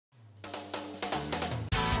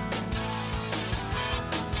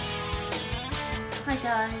Hi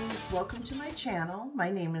guys, welcome to my channel.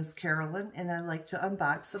 My name is Carolyn and I like to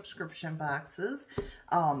unbox subscription boxes.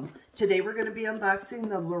 Today we're going to be unboxing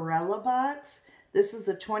the Lurella box. This is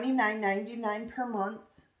a $29.99 per month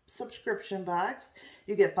subscription box.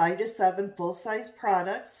 You get 5 to 7 full-size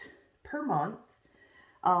products per month.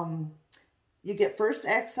 You get first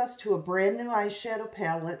access to a brand new eyeshadow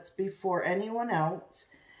palettes before anyone else.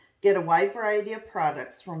 Get a wide variety of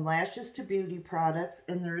products from lashes to beauty products,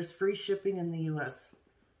 and there is free shipping in the US.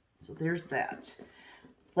 So there's that.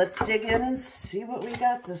 Let's dig in and see what we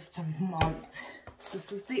got this month.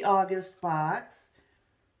 This is the August box.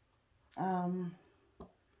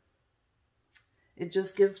 It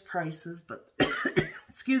just gives prices, but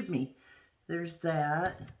excuse me. There's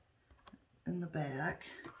that in the back.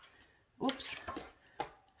 Oops.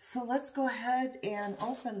 So let's go ahead and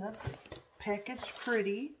open this package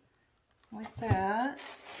pretty. Like that.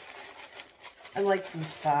 I like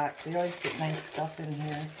this box. They always get nice stuff in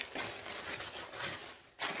here.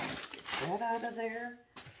 Get that out of there.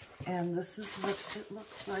 And this is what it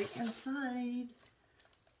looks like inside.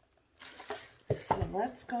 So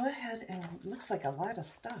let's go ahead and it looks like a lot of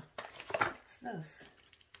stuff. What's this?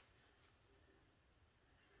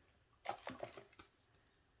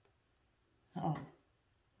 Oh,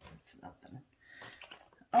 it's nothing.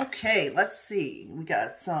 Okay, let's see. We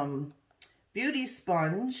got some beauty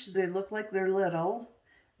sponge. They look like they're little.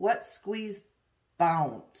 Wet Squeeze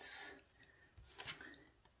Bounce.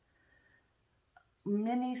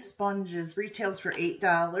 Mini sponges. Retails for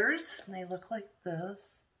 $8. And they look like this.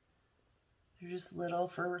 They're just little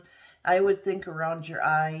for, I would think, around your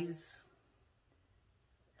eyes.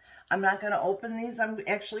 I'm not going to open these. I'm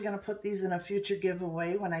actually going to put these in a future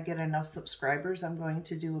giveaway. When I get enough subscribers, I'm going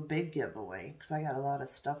to do a big giveaway because I got a lot of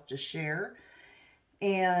stuff to share.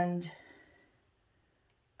 And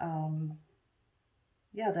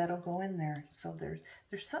yeah, that'll go in there. So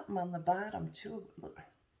there's something on the bottom too. Look,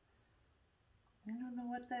 I don't know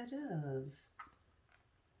what that is.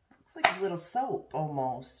 Looks like a little soap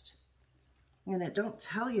almost. And it don't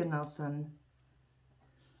tell you nothing.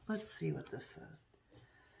 Let's see what this says.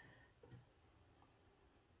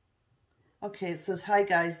 Okay, it says, hi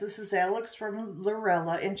guys, this is Alex from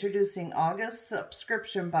Lurella introducing August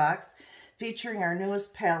subscription box featuring our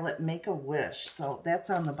newest palette, Make a Wish. So that's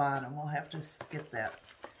on the bottom. We'll have to get that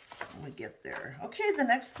when we get there. Okay, the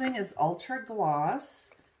next thing is Ultra Gloss.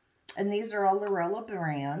 And these are all Lurella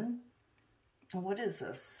brand. What is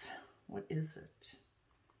this? What is it?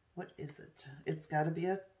 What is it? It's got to be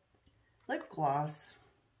a lip gloss.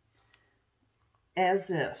 As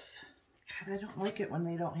if. God, I don't like it when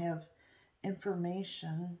they don't have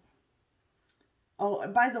information. Oh,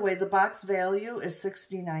 by the way, the box value is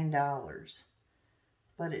 $69.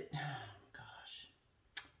 But it, oh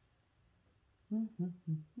gosh.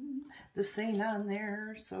 This ain't on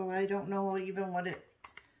there, so I don't know even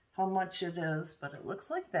how much it is, but it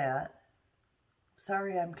looks like that.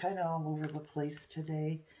 Sorry, I'm kind of all over the place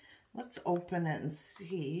today. Let's open it and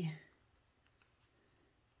see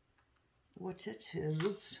what it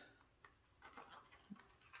is.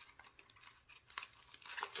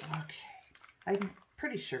 Okay. I'm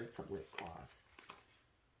pretty sure it's a lip gloss.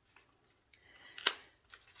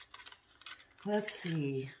 Let's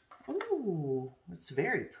see. Ooh, it's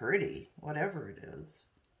very pretty, whatever it is.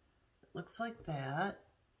 It looks like that.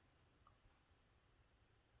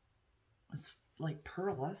 It's like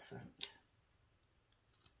pearlescent.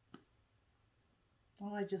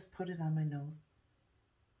 Oh, I just put it on my nose.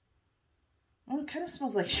 Oh, it kind of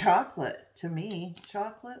smells like chocolate to me.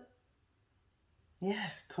 Chocolate?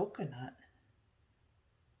 Yeah, coconut.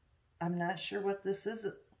 I'm not sure what this is,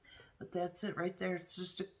 but that's it right there. It's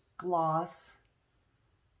just a gloss.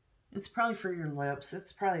 It's probably for your lips.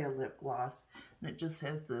 It's probably a lip gloss. And it just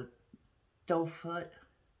has the doe foot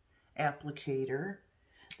applicator.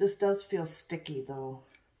 This does feel sticky though.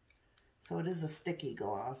 So it is a sticky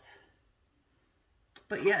gloss.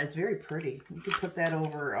 But yeah, it's very pretty. You can put that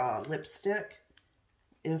over lipstick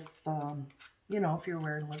if, you know, if you're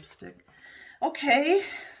wearing lipstick. Okay,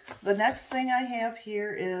 the next thing I have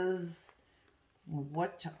here is,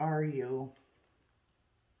 what are you?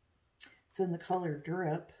 It's in the color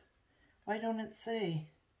Drip. Why don't it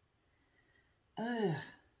say? Ugh.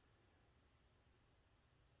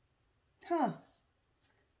 Huh.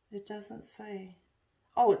 It doesn't say.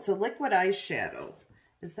 Oh, it's a liquid eyeshadow.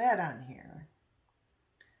 Is that on here?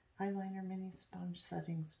 Eyeliner mini sponge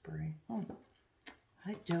setting spray.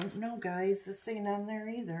 I don't know, guys. This ain't on there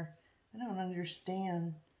either. I don't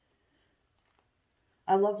understand.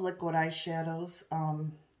 I love liquid eyeshadows.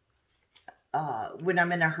 When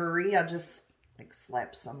I'm in a hurry, I'll just like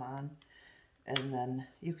slap some on, and then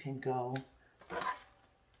you can go.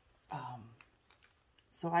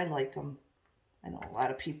 So I like them. I know a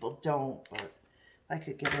lot of people don't, but if I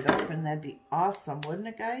could get it open, that'd be awesome, wouldn't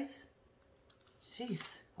it, guys? Jeez.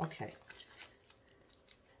 Okay.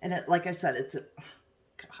 And it, like I said, it's a,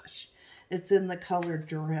 gosh, it's in the color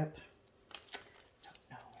Drip. Don't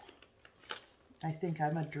know. I think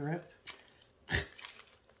I'm a Drip.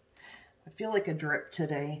 I feel like a Drip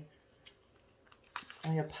today.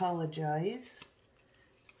 I apologize.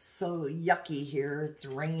 So yucky here. It's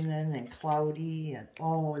raining and cloudy, and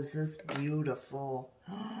oh, is this beautiful.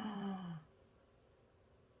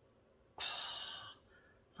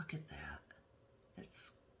 Look at that.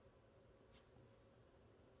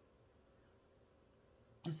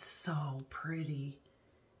 It's so pretty.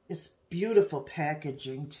 It's beautiful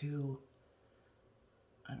packaging too.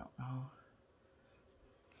 I don't know.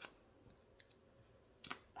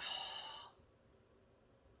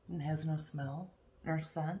 It has no smell or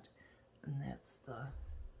scent. And that's the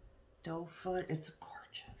doe foot. It's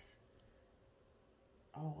gorgeous.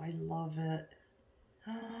 Oh, I love it.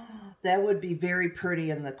 That would be very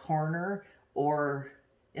pretty in the corner or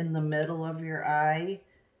in the middle of your eye.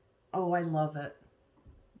 Oh, I love it.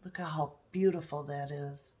 Look at how beautiful that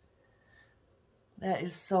is. That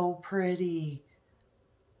is so pretty.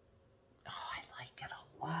 Oh, I like it a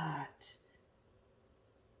lot.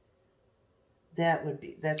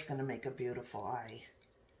 That's going to make a beautiful eye.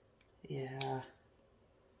 Yeah.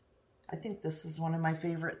 I think this is one of my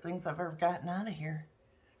favorite things I've ever gotten out of here.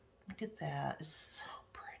 Look at that. It's so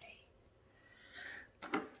pretty.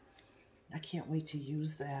 I can't wait to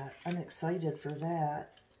use that. I'm excited for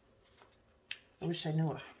that. I wish I knew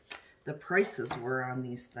what the prices were on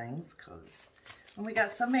these things, because and we got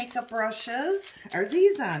some makeup brushes. Are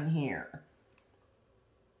these on here?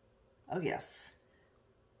 Oh, yes.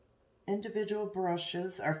 Individual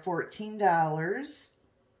brushes are $14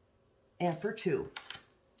 and for two.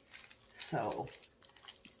 So,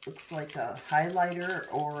 looks like a highlighter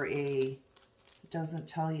or a, it doesn't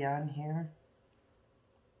tell you on here,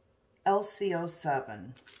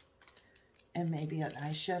 LC07. And maybe an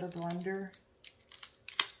eyeshadow blender.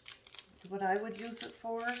 What I would use it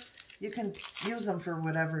for. You can use them for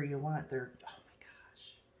whatever you want. They're, oh my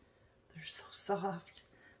gosh, they're so soft.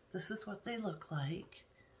 This is what they look like.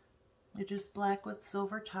 They're just black with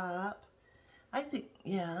silver top. I think,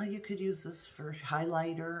 yeah, you could use this for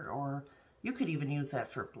highlighter, or you could even use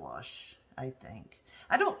that for blush, I think.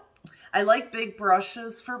 I like big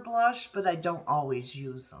brushes for blush, but I don't always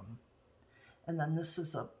use them. And then this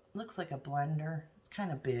is looks like a blender. It's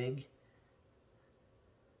kind of big,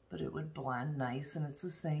 but it would blend nice, and it's the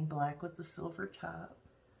same black with the silver top.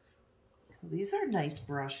 So these are nice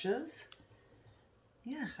brushes.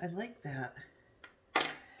 Yeah, I like that.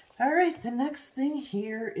 All right, the next thing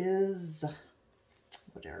here is,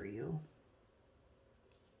 what are you?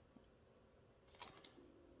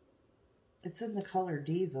 It's in the color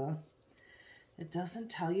Diva. It doesn't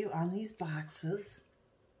tell you on these boxes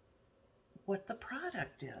what the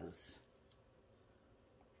product is.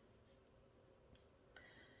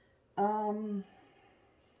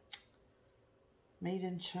 Made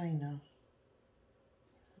in China.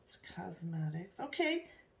 It's cosmetics. Okay.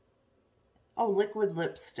 Oh, liquid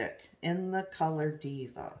lipstick in the color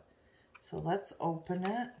Diva. So let's open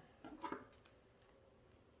it.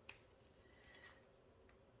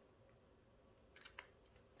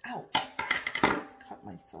 Ouch. I just cut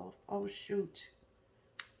myself. Oh, shoot.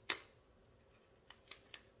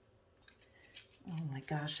 Oh my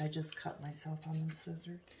gosh, I just cut myself on them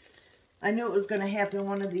scissors. I knew it was going to happen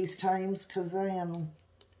one of these times, because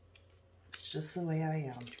it's just the way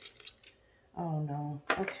I am. Oh no.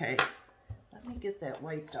 Okay. Let me get that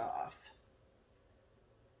wiped off.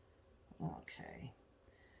 Okay.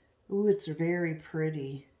 Ooh, it's very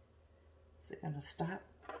pretty. Is it going to stop?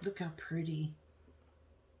 Look how pretty.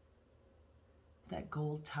 That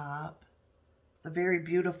gold top. It's a very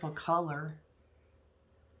beautiful color.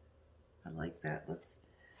 I like that. Oh,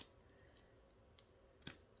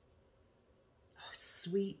 it's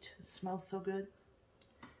sweet. It smells so good.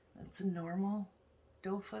 That's a normal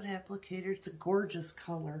doe foot applicator. It's a gorgeous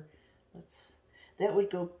color. That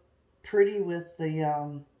would go pretty with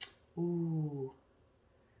the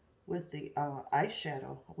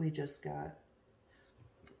eyeshadow we just got.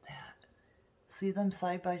 Look at that. See them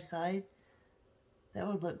side by side? That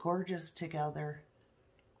would look gorgeous together.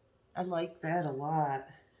 I like that a lot.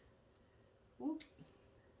 Ooh.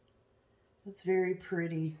 That's very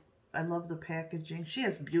pretty. I love the packaging. She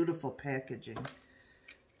has beautiful packaging.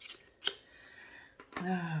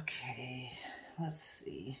 Okay, let's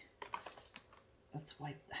see. Let's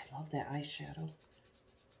wipe. I love that eyeshadow.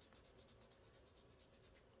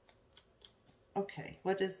 Okay,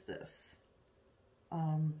 what is this?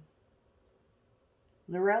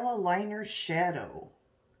 Lurella Liner Shadow.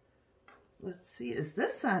 Let's see, is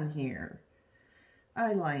this on here?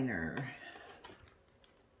 Eyeliner.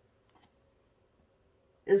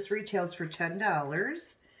 This retails for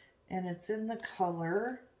 $10 and it's in the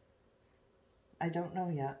color, I don't know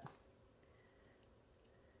yet.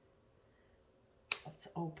 Let's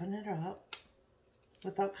open it up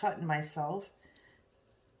without cutting myself.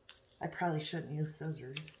 I probably shouldn't use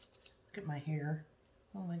scissors. Look at my hair.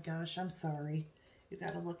 Oh my gosh, I'm sorry. You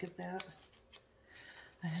gotta look at that.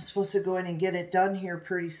 I'm supposed to go in and get it done here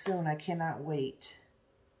pretty soon. I cannot wait.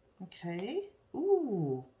 Okay.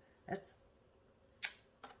 Ooh,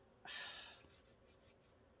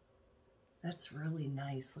 that's really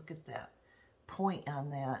nice. Look at that point on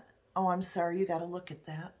that. Oh, I'm sorry. You gotta look at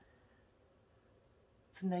that.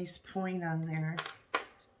 It's a nice point on there.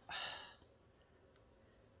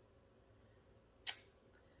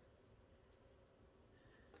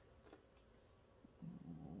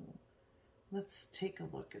 Let's take a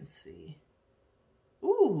look and see.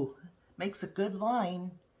 Ooh, makes a good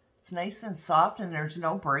line. It's nice and soft and there's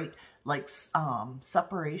no break, like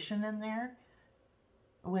separation in there.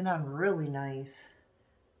 It went on really nice.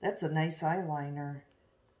 That's a nice eyeliner.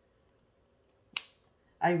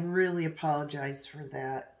 I really apologize for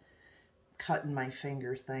that cutting my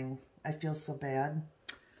finger thing. I feel so bad.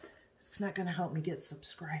 It's not going to help me get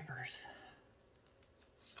subscribers.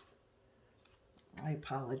 I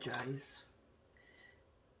apologize.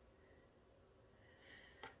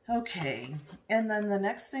 Okay, and then the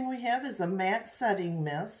next thing we have is a matte setting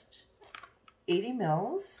mist, 80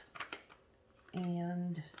 mils.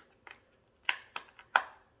 And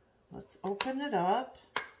let's open it up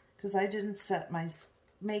because I didn't set my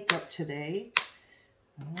makeup today.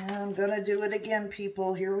 And I'm going to do it again,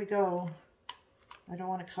 people. Here we go. I don't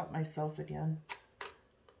want to cut myself again.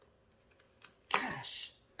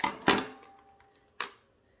 Gosh.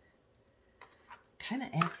 Kind of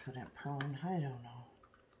accident prone. I don't know.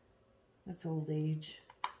 That's old age.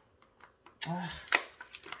 Ugh.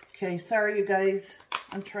 Okay, sorry you guys.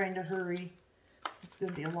 I'm trying to hurry. It's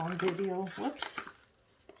going to be a long video. Whoops.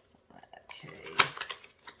 Okay.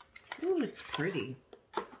 Ooh, it's pretty.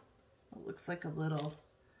 It looks like a little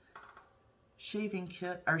shaving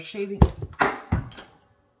kit, or shaving.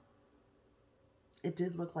 It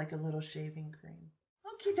did look like a little shaving cream.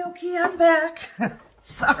 Okie dokie, I'm back.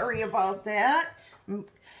 Sorry about that.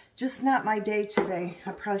 Just not my day today.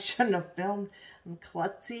 I probably shouldn't have filmed. I'm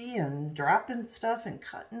klutzy and dropping stuff and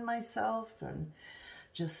cutting myself and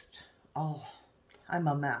just, oh, I'm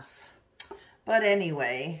a mess. But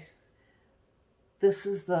anyway, this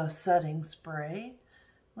is the setting spray.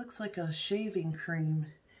 Looks like a shaving cream.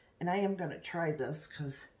 And I am going to try this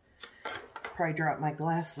because I probably dropped my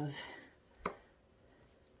glasses.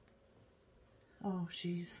 Oh,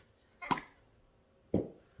 jeez.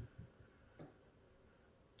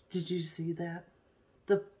 Did you see that?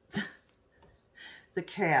 The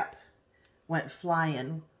cap went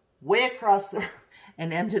flying way across the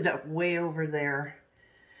and ended up way over there.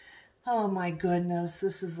 Oh my goodness,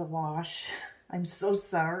 this is a wash. I'm so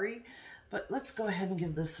sorry, but let's go ahead and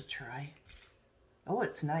give this a try. Oh,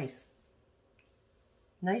 it's nice.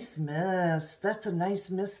 Nice mist. That's a nice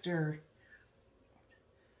mister.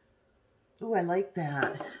 Oh, I like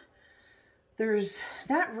that. There's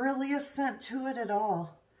not really a scent to it at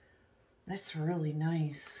all. That's really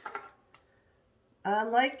nice. I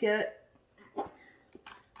like it.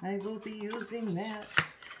 I will be using that.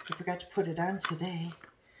 I forgot to put it on today.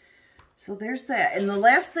 So there's that. And the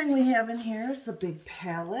last thing we have in here is a big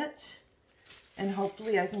palette. And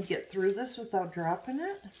hopefully I can get through this without dropping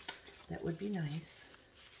it. That would be nice.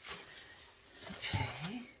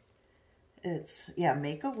 Okay. It's, yeah,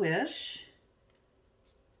 Make-A-Wish.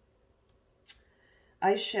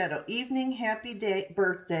 Eyeshadow, Evening Happy Day,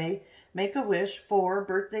 Birthday, Make-A-Wish 4,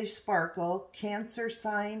 Birthday Sparkle, Cancer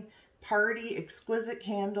Sign, Party, Exquisite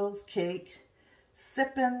Candles, Cake,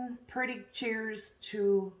 Sippin', Pretty Cheers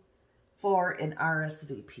 2, 4, and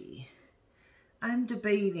RSVP. I'm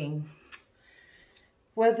debating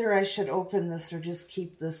whether I should open this or just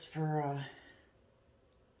keep this for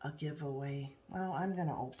a giveaway. Well, I'm going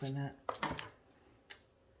to open it.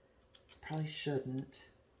 Probably shouldn't.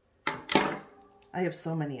 I have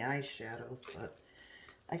so many eyeshadows, but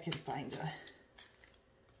I can find a...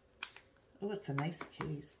 Oh, it's a nice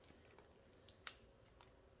case.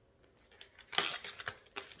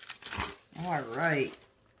 All right.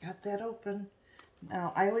 Got that open.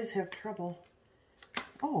 Now, I always have trouble.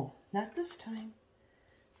 Oh, not this time.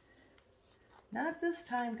 Not this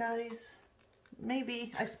time, guys.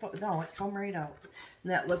 maybe, I suppose, no, it come right out.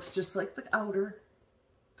 And that looks just like the outer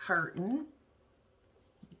carton.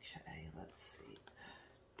 Okay, let's see.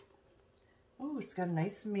 Oh, it's got a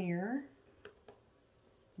nice mirror.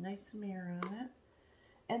 Nice mirror on it.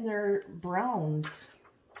 And they're browns.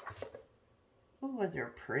 Oh,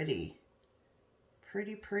 they're pretty.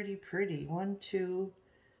 Pretty, pretty, pretty. 1, 2,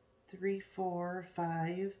 3, 4,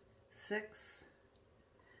 5, 6.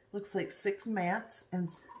 Looks like 6 mats. And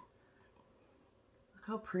look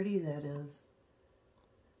how pretty that is.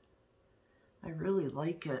 I really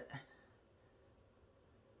like it.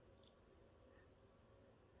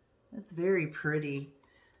 It's very pretty.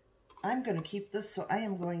 I'm going to keep this, so I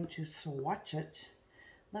am going to swatch it.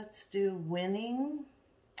 Let's do winning.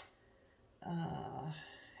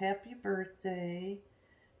 Happy birthday.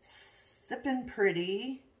 Sippin'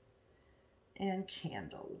 pretty. And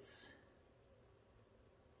candles.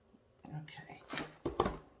 Okay.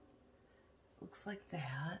 Looks like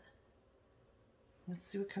that. Let's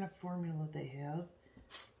see what kind of formula they have.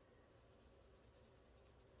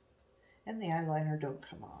 And the eyeliner don't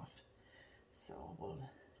come off. So we'll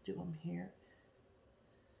do them here.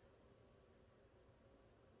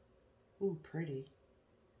 Ooh, pretty.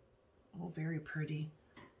 Oh, very pretty.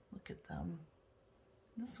 Look at them.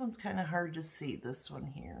 This one's kind of hard to see, this one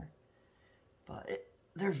here. But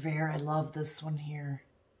they're very, I love this one here.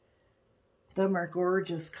 Them are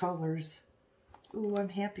gorgeous colors. Ooh, I'm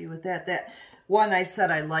happy with that. That one I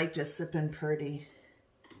said I liked is Sippin' Pretty.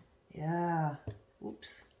 Yeah. Oops.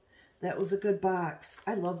 That was a good box.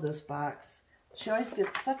 I love this box. She always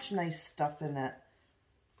gets such nice stuff in it.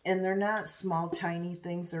 And they're not small, tiny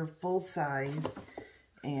things. They're full size.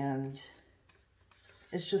 And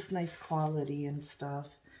it's just nice quality and stuff.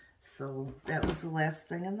 So that was the last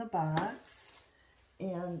thing in the box.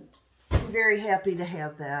 And I'm very happy to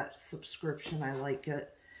have that subscription. I like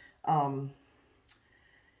it.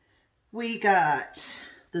 We got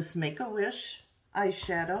this Make-A-Wish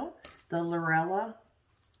eyeshadow, the Lurella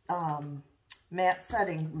matte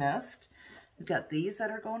setting mist. We've got these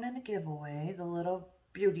that are going in a giveaway, the little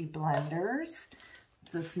beauty blenders,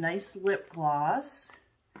 this nice lip gloss,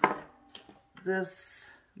 this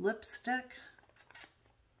lipstick,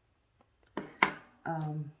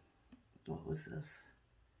 what was this?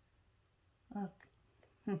 Oh,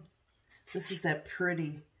 this is that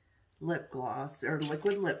pretty lip gloss or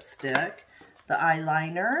liquid lipstick, the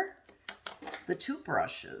eyeliner, the 2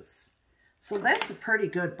 brushes. So that's a pretty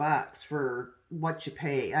good box for what you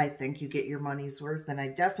pay. I think you get your money's worth, and I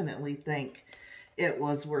definitely think it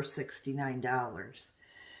was worth $69.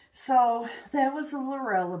 So that was the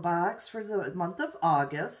Lurella box for the month of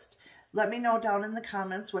August. Let me know down in the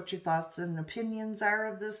comments what your thoughts and opinions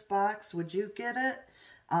are of this box. Would you get it?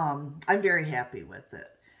 I'm very happy with it.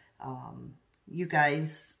 You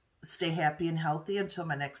guys stay happy and healthy until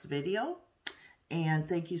my next video. And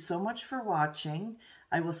thank you so much for watching.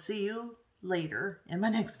 I will see you later in my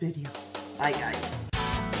next video. Bye, guys.